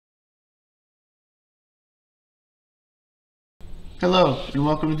Hello and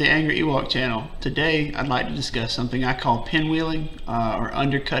welcome to the Angry Ewok channel. Today I'd like to discuss something I call pinwheeling or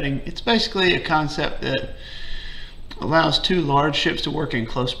undercutting. It's basically a concept that allows two large ships to work in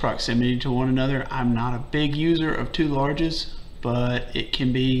close proximity to one another. I'm not a big user of two larges, but it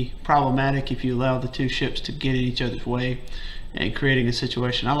can be problematic if you allow the two ships to get in each other's way and creating a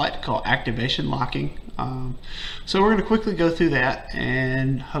situation I like to call activation locking. So we're going to quickly go through that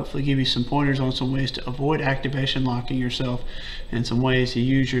and hopefully give you some pointers on some ways to avoid activation locking yourself and some ways to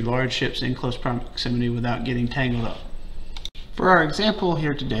use your large ships in close proximity without getting tangled up. For our example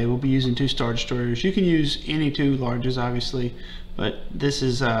here today, we'll be using two Star Destroyers. You can use any two larges obviously, but this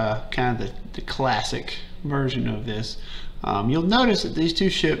is kind of the classic version of this. You'll notice that these two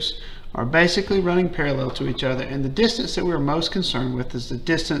ships are basically running parallel to each other, and the distance that we're most concerned with is the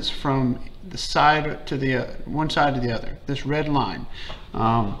distance from the side to the one side to the other, this red line.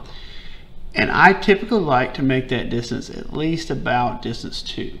 And I typically like to make that distance at least about distance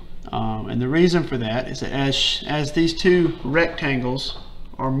 2. And the reason for that is that as these two rectangles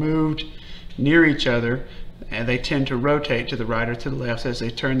are moved near each other, and they tend to rotate to the right or to the left as they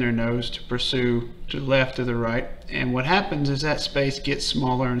turn their nose to pursue to the left or the right. And what happens is that space gets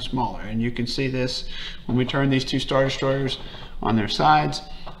smaller and smaller. And you can see this when we turn these two Star Destroyers on their sides.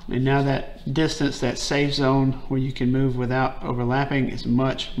 And now that distance, that safe zone where you can move without overlapping, is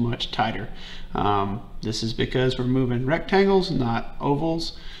much, much tighter. This is because we're moving rectangles, not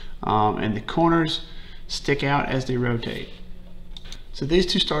ovals. And the corners stick out as they rotate. So these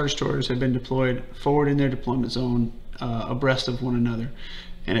two Star Destroyers have been deployed forward in their deployment zone abreast of one another.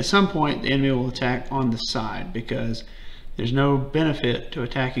 And at some point the enemy will attack on the side because there's no benefit to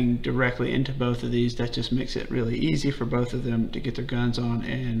attacking directly into both of these. That just makes it really easy for both of them to get their guns on,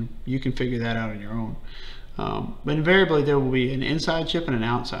 and you can figure that out on your own. But invariably there will be an inside ship and an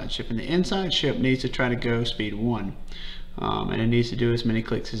outside ship, and the inside ship needs to try to go speed 1. And it needs to do as many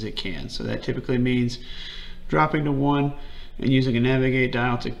clicks as it can. So that typically means dropping to 1 and using a navigate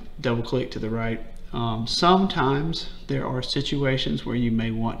dial to double click to the right. Sometimes there are situations where you may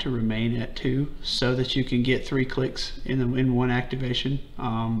want to remain at 2 so that you can get 3 clicks in one activation,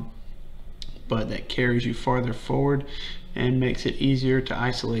 but that carries you farther forward and makes it easier to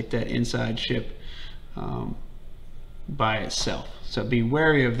isolate that inside ship by itself. So be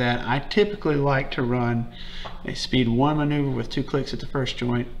wary of that. I typically like to run a speed 1 maneuver with 2 clicks at the first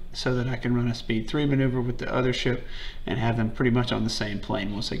joint so that I can run a speed 3 maneuver with the other ship and have them pretty much on the same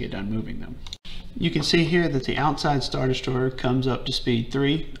plane once I get done moving them. You can see here that the outside Star Destroyer comes up to speed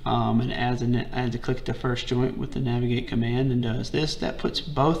 3 and adds a click at the first joint with the navigate command and does this. That puts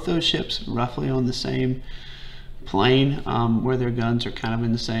both those ships roughly on the same plane where their guns are kind of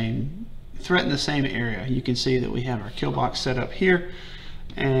in the same threaten the same area. You can see that we have our kill box set up here,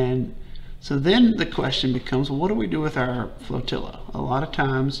 and so then the question becomes, well, what do we do with our flotilla? A lot of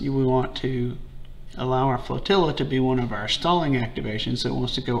times we want to allow our flotilla to be one of our stalling activations, so it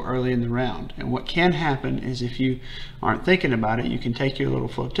wants to go early in the round. And what can happen is, if you aren't thinking about it, you can take your little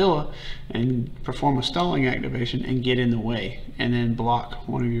flotilla and perform a stalling activation and get in the way and then block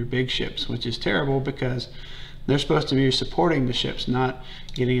one of your big ships, which is terrible because they're supposed to be supporting the ships, not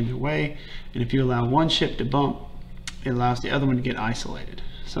getting in their way. And if you allow one ship to bump, it allows the other one to get isolated.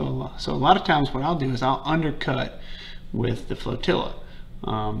 So a lot of times what I'll do is I'll undercut with the flotilla.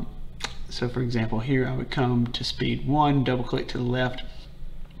 So for example, here I would come to speed 1, double click to the left,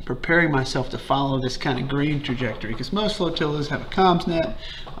 preparing myself to follow this kind of green trajectory, because most flotillas have a comms net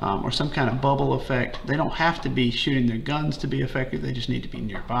or some kind of bubble effect. They don't have to be shooting their guns to be effective, they just need to be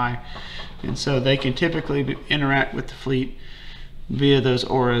nearby. And so they can typically interact with the fleet via those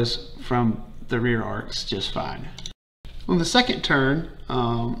auras from the rear arcs just fine. On the second turn,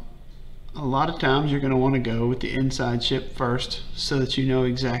 a lot of times you're going to want to go with the inside ship first so that you know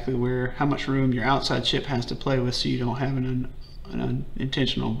exactly how much room your outside ship has to play with, so you don't have an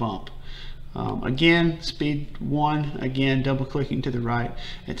unintentional bump. Again, speed 1, again double clicking to the right.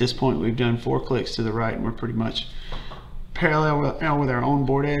 At this point we've done 4 clicks to the right and we're pretty much parallel with our own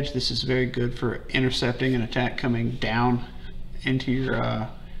board edge. This is very good for intercepting an attack coming down into your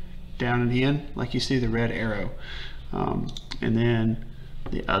down and in, like you see the red arrow. And then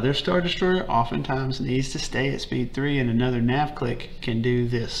the other Star Destroyer oftentimes needs to stay at speed 3, and another nav click can do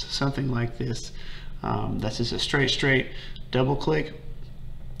this, something like this. That's just a straight double click.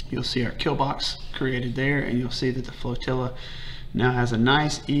 You'll see our kill box created there, and you'll see that the flotilla now has a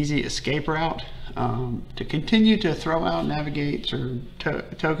nice easy escape route to continue to throw out navigates or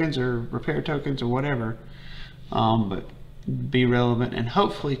tokens or repair tokens or whatever, but be relevant and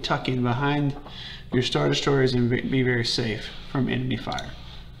hopefully tuck in behind your Star Destroyers and be very safe from enemy fire.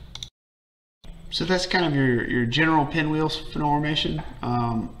 So that's kind of your general pinwheel formation.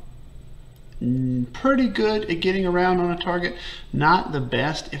 Pretty good at getting around on a target. Not the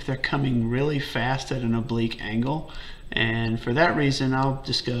best if they're coming really fast at an oblique angle. And for that reason, I'll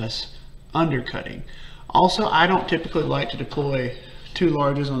discuss undercutting. Also, I don't typically like to deploy two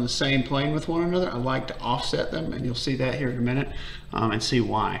larges on the same plane with one another. I like to offset them, and you'll see that here in a minute, and see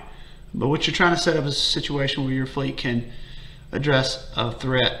why. But what you're trying to set up is a situation where your fleet can address a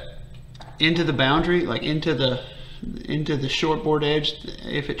threat into the boundary, like into the shortboard edge,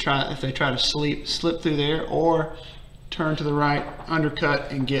 if they try to slip through there, or turn to the right,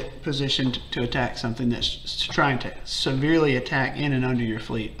 undercut, and get positioned to attack something that's trying to severely attack in and under your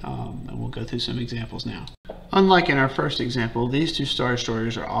fleet. And we'll go through some examples now. Unlike in our first example, these two Star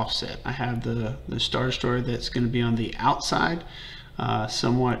Destroyers are offset. I have the Star Destroyer that's going to be on the outside,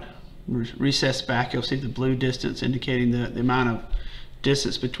 somewhat recessed back. You'll see the blue distance indicating the amount of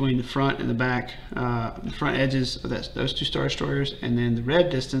distance between the front and the back, the front edges of those two Star Destroyers, and then the red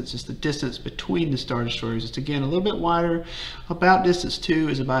distance is the distance between the Star Destroyers. It's again a little bit wider. About distance 2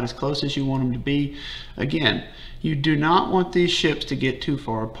 is about as close as you want them to be. Again, you do not want these ships to get too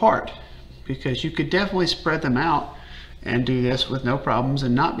far apart, because you could definitely spread them out and do this with no problems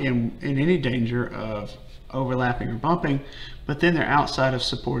and not be in any danger of overlapping or bumping, but then they're outside of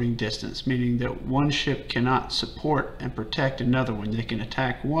supporting distance, meaning that one ship cannot support and protect another one. They can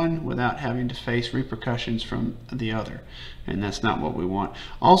attack one without having to face repercussions from the other, and that's not what we want.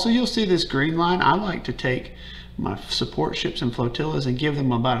 Also, you'll see this green line. I like to take my support ships and flotillas and give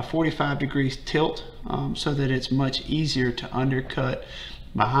them about a 45 degrees tilt, so that it's much easier to undercut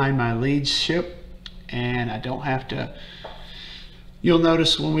behind my lead ship, and I don't have to. You'll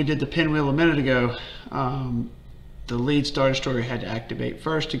notice when we did the pinwheel a minute ago, the lead Star Destroyer had to activate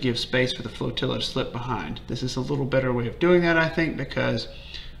first to give space for the flotilla to slip behind. This is a little better way of doing that, I think, because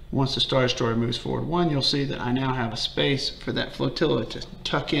once the Star Destroyer moves forward one, you'll see that I now have a space for that flotilla to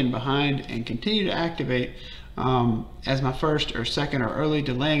tuck in behind and continue to activate as my first or second or early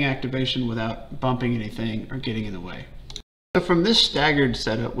delaying activation without bumping anything or getting in the way. So from this staggered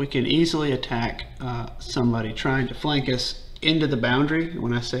setup, we can easily attack somebody trying to flank us into the boundary.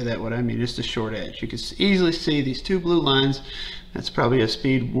 When I say that, what I mean is the short edge. You can easily see these two blue lines. That's probably a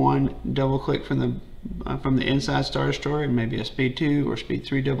speed 1 double click from the inside Star Destroyer, and maybe a speed 2 or speed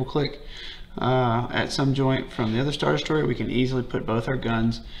 3 double click at some joint from the other Star Destroyer. We can easily put both our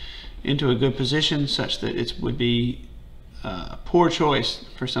guns into a good position such that it would be a poor choice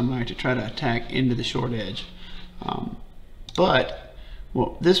for somebody to try to attack into the short edge. But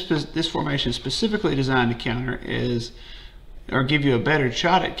what this formation is specifically designed to counter is, or give you a better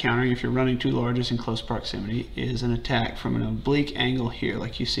shot at countering if you're running two larges in close proximity, is an attack from an oblique angle here,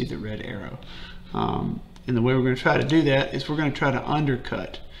 like you see the red arrow. And the way we're going to try to do that is we're going to try to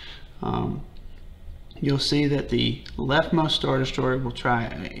undercut. You'll see that the leftmost Star Destroyer will try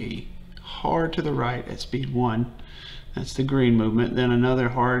a hard to the right at speed 1. That's the green movement. Then another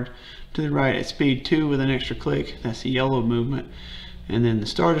hard to the right at speed 2 with an extra click. That's the yellow movement. And then the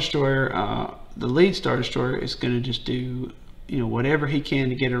Star Destroyer, the lead Star Destroyer, is going to just do whatever he can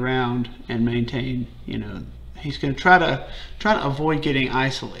to get around and maintain. He's going to try to avoid getting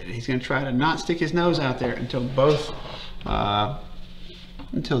isolated. He's going to try to not stick his nose out there until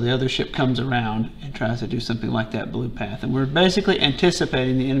until the other ship comes around and tries to do something like that blue path. And we're basically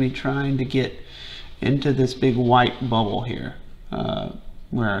anticipating the enemy trying to get into this big white bubble here,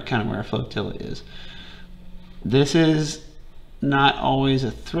 where our flotilla is. This is not always a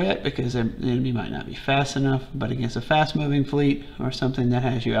threat because the enemy might not be fast enough, but against a fast moving fleet or something that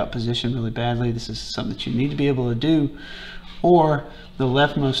has you out positioned really badly, this is something that you need to be able to do, or the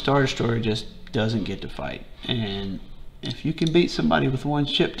leftmost Star Destroyer just doesn't get to fight. And if you can beat somebody with one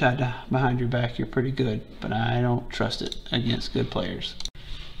ship tied behind your back, you're pretty good, but I don't trust it against good players.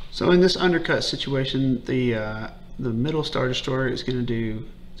 So in this undercut situation, the middle Star Destroyer is going to do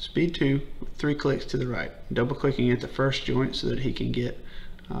speed 2 with 3 clicks to the right, double clicking at the first joint so that he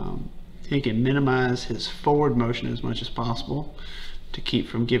can minimize his forward motion as much as possible to keep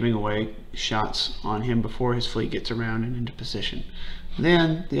from giving away shots on him before his fleet gets around and into position.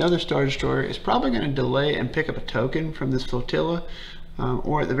 Then the other Star Destroyer is probably going to delay and pick up a token from this flotilla,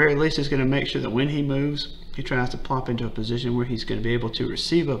 or at the very least is going to make sure that when he moves, he tries to plop into a position where he's going to be able to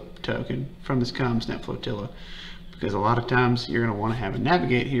receive a token from this CommSnap flotilla. Because a lot of times you're going to want to have a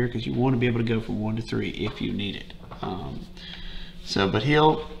navigate here because you want to be able to go from 1 to 3 if you need it. But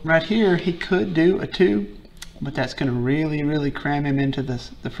right here, he could do a 2, but that's going to really cram him into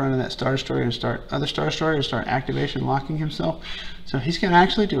the front of that Star Destroyer and start activation locking himself. So he's going to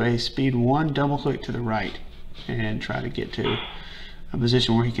actually do a speed 1 double click to the right and try to get to a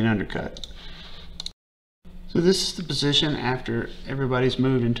position where he can undercut. So this is the position after everybody's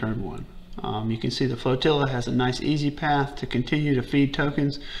moved in turn 1. You can see the flotilla has a nice easy path to continue to feed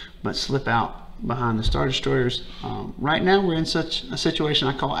tokens, but slip out behind the Star Destroyers. Right now we're in such a situation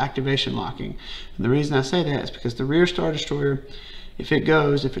I call activation locking. And the reason I say that is because the rear Star Destroyer, if it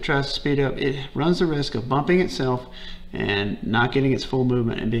tries to speed up, it runs the risk of bumping itself and not getting its full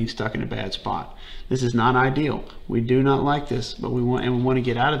movement and being stuck in a bad spot. This is not ideal. We do not like this, but we want to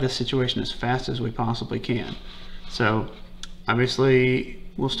get out of this situation as fast as we possibly can. So obviously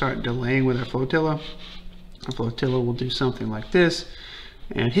we'll start delaying with our flotilla. Our flotilla will do something like this,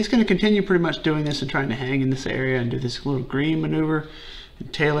 and he's going to continue pretty much doing this and trying to hang in this area and do this little green maneuver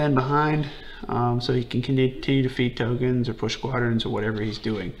and tail end behind, so he can continue to feed tokens or push squadrons or whatever he's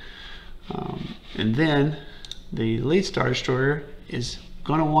doing. And then the lead Star Destroyer is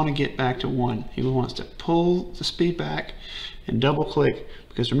going to want to get back to 1. He wants to pull the speed back and double click,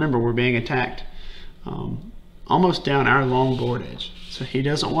 because remember, we're being attacked almost down our long board edge. So he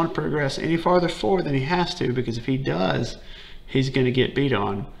doesn't want to progress any farther forward than he has to, because if he does, he's going to get beat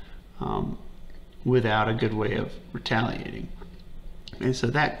on without a good way of retaliating. And so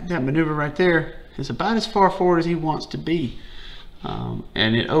that maneuver right there is about as far forward as he wants to be.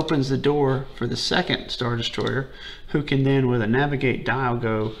 And it opens the door for the second Star Destroyer, who can then with a navigate dial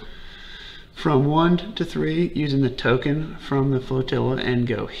go from 1 to 3 using the token from the flotilla and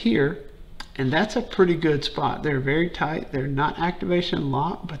go here. And that's a pretty good spot. They're very tight. They're not activation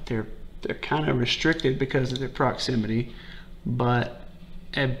locked, but they're kind of restricted because of their proximity. But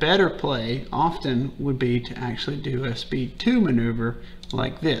a better play often would be to actually do a speed 2 maneuver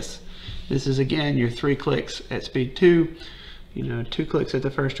like this. This is again your 3 clicks at speed 2. 2 clicks at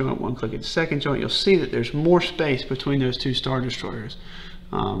the first joint, 1 click at the second joint. You'll see that there's more space between those 2 Star Destroyers.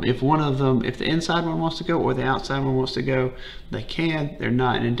 If one of them, if the inside one wants to go or the outside one wants to go, they can. They're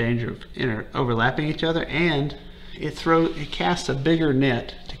not in danger of overlapping each other, and it casts a bigger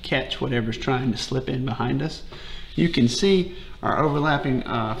net to catch whatever's trying to slip in behind us. You can see our overlapping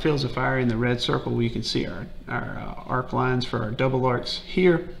fields of fire in the red circle, where you can see our arc lines for our double arcs.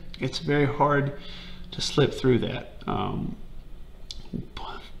 Here, it's very hard to slip through that.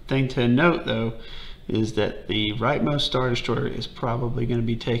 Thing to note though is that the rightmost Star Destroyer is probably going to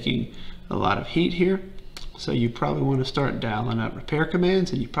be taking a lot of heat here, so you probably want to start dialing up repair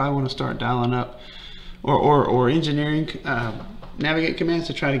commands, and you probably want to start dialing up or engineering navigate commands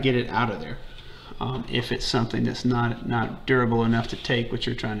to try to get it out of there, if it's something that's not durable enough to take what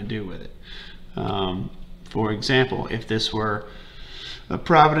you're trying to do with it. For example, if this were a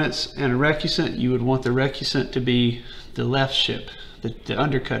Providence and a Recusant, you would want the Recusant to be the left ship, the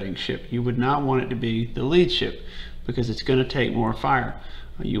undercutting ship. You would not want it to be the lead ship, because it's going to take more fire.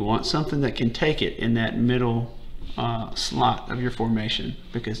 You want something that can take it in that middle slot of your formation,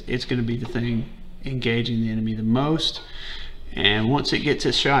 because it's going to be the thing engaging the enemy the most. And once it gets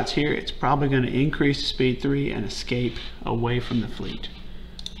its shots here, it's probably going to increase to speed 3 and escape away from the fleet.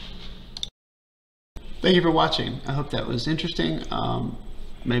 Thank you for watching. I hope that was interesting.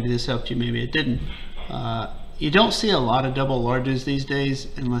 Maybe this helped you, maybe it didn't. You don't see a lot of double larges these days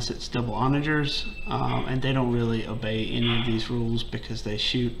unless it's double onagers, and they don't really obey any of these rules because they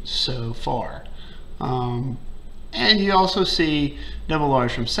shoot so far. And you also see double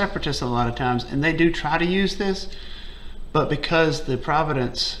large from Separatists a lot of times, and they do try to use this, but because the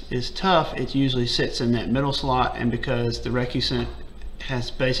Providence is tough, it usually sits in that middle slot, and because the Recusant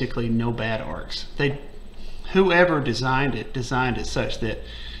has basically no bad arcs. Whoever designed it such that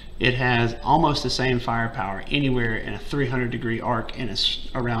it has almost the same firepower anywhere in a 300-degree arc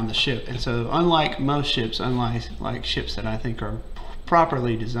around the ship. And so unlike most ships, unlike ships that I think are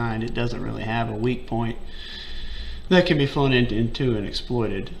properly designed, it doesn't really have a weak point that can be flown into and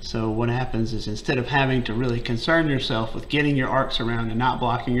exploited. So what happens is, instead of having to really concern yourself with getting your arcs around and not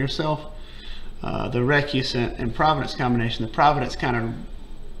blocking yourself, the Recusant and Providence combination, the Providence kind of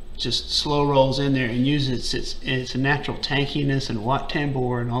just slow rolls in there and uses its natural tankiness and watt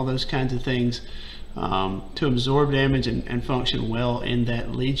tambour and all those kinds of things to absorb damage and function well in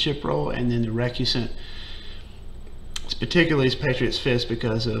that lead ship role. And then the Recusant, particularly its Patriot's Fist,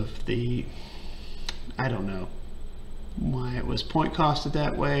 because of the, I don't know why it was point costed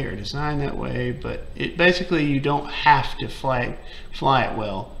that way or designed that way, but it basically, you don't have to fly it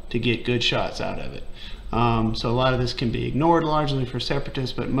well to get good shots out of it. So a lot of this can be ignored largely for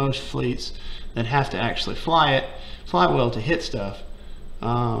Separatists, but most fleets that have to actually fly well to hit stuff,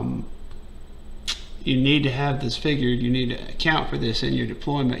 you need to have this figured. You need to account for this in your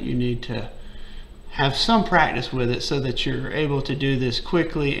deployment. You need to have some practice with it so that you're able to do this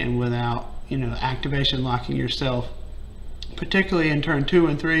quickly and without, activation locking yourself, particularly in turn 2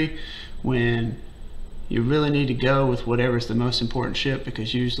 and 3, when you really need to go with whatever's the most important ship,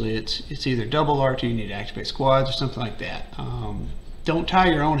 because usually it's either double R2, you need to activate squads or something like that. Don't tie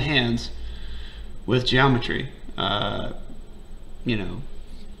your own hands with geometry. You know,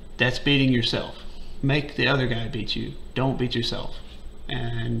 that's beating yourself. Make the other guy beat you. Don't beat yourself.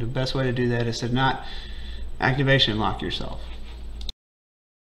 And the best way to do that is to not activation lock yourself.